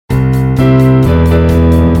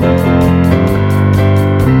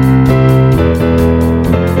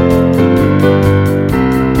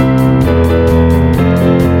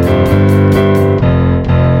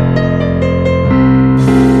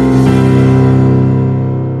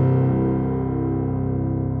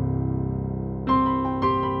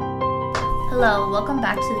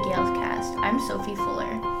back to the Gales Cast. I'm Sophie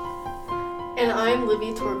Fuller. And I'm Libby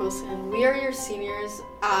Torkelson. We are your seniors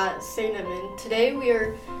at St. Edmund. Today we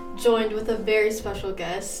are joined with a very special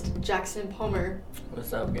guest, Jackson Palmer.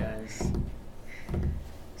 What's up, guys?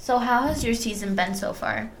 So how has your season been so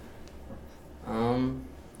far?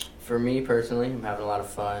 For me personally, I'm having a lot of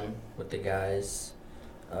fun with the guys.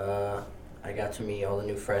 I got to meet all the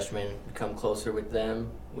new freshmen, become closer with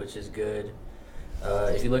them, which is good.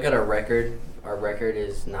 If you look at our record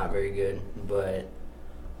is not very good, but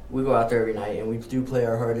we go out there every night and we do play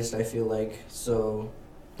our hardest, I feel like, so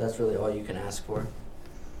that's really all you can ask for.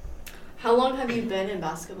 How long have you been in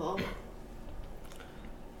basketball?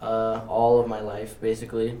 All of my life,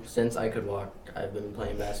 basically. Since I could walk, I've been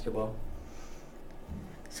playing basketball.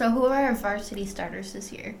 So who are our varsity starters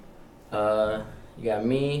this year? You got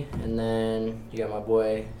me, and then you got my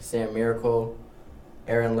boy Sam Miracle,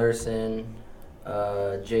 Aaron Lurson,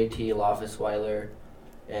 JT Loftus-Weiler,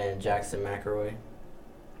 and Jackson McElroy.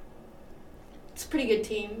 It's a pretty good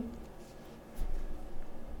team.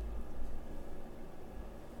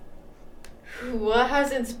 What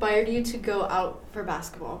has inspired you to go out for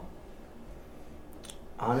basketball?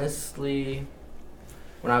 Honestly,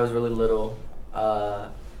 when I was really little, I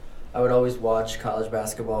would always watch college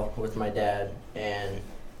basketball with my dad, and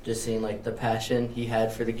just seeing like the passion he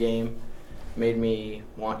had for the game made me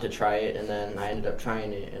want to try it, and then I ended up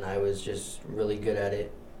trying it, and I was just really good at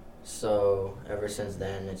it. So ever since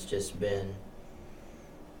then, I've just been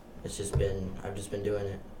doing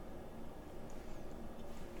it.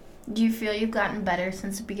 Do you feel you've gotten better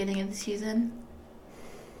since the beginning of the season?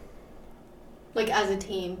 Like as a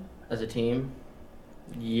team? As a team?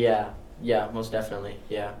 Yeah, most definitely,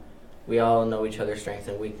 yeah. We all know each other's strengths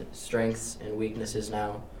and weaknesses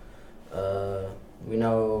now. We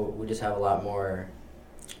know we just have a lot more,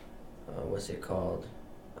 what's it called?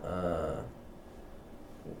 I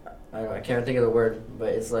can't think of the word, but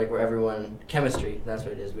it's like where chemistry, that's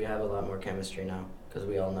what it is. We have a lot more chemistry now because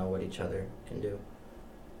we all know what each other can do.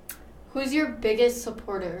 Who's your biggest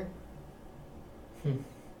supporter?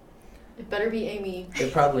 It better be Amy.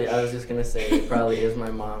 I was just going to say, it probably is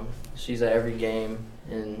my mom. She's at every game,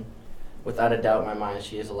 and without a doubt in my mind,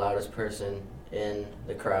 she is the loudest person in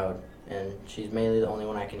the crowd, and she's mainly the only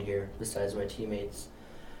one I can hear besides my teammates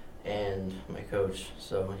and my coach.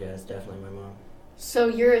 So, yeah, it's definitely my mom. So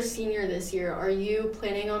you're a senior this year. Are you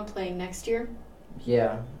planning on playing next year?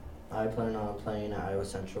 Yeah, I plan on playing at Iowa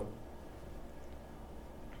Central.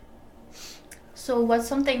 So what's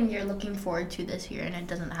something you're looking forward to this year, and it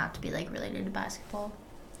doesn't have to be like related to basketball?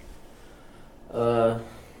 I'm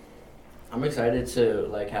excited to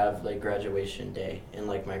like have like graduation day and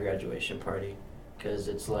like my graduation party, because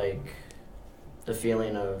it's like the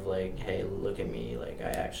feeling of like, hey, look at me, like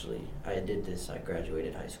I did this, I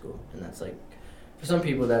graduated high school, and that's like, for some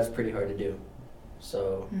people that's pretty hard to do.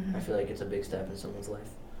 So I feel like it's a big step in someone's life.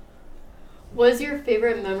 What is your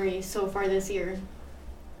favorite memory so far this year?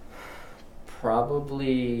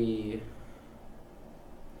 Probably,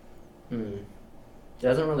 there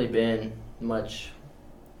hasn't really been much,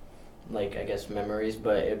 like, I guess, memories,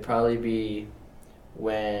 but it'd probably be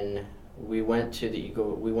when we went to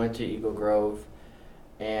Eagle Grove,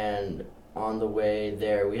 and on the way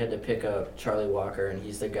there, we had to pick up Charlie Walker, and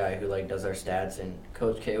he's the guy who, like, does our stats, and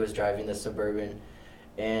Coach K was driving the Suburban,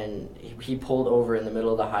 and he pulled over in the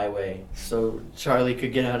middle of the highway so Charlie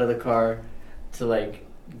could get out of the car to, like,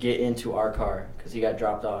 get into our car, because he got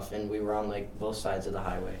dropped off, and we were on like both sides of the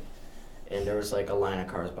highway, and there was like a line of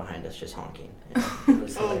cars behind us just honking, and it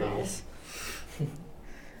was hilarious.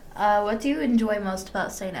 What do you enjoy most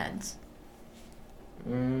about St. Ed's?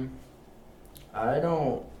 From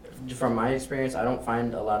my experience, I don't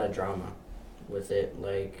find a lot of drama with it.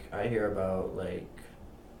 Like, I hear about like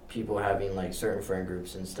people having like certain friend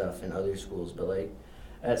groups and stuff in other schools, but like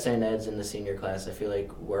at St. Ed's in the senior class, I feel like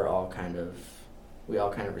we all kind of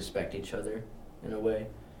respect each other in a way.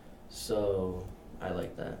 So I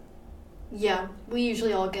like that. Yeah, we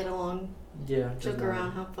usually all get along. Yeah. Joke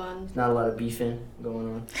around, have fun. Not a lot of beefing going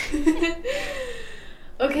on.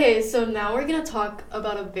 Okay, so now we're going to talk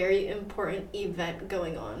about a very important event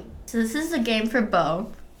going on. So this is a game for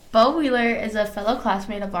Bo. Bo Wheeler is a fellow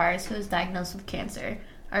classmate of ours who was diagnosed with cancer.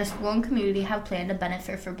 Our school and community have planned a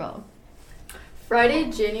benefit for Bo. Friday,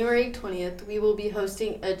 January 20th, we will be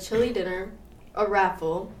hosting a chili dinner, a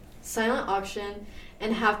raffle, silent auction,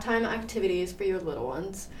 and halftime activities for your little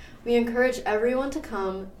ones. We encourage everyone to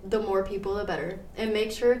come, the more people the better, and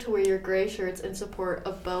make sure to wear your gray shirts in support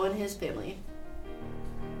of Bo and his family.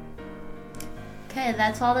 Okay,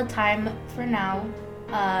 that's all the time for now.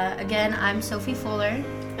 Again, I'm Sophie Fuller.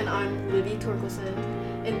 And I'm Libby Torkelson.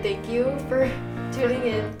 And thank you for tuning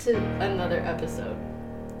in to another episode.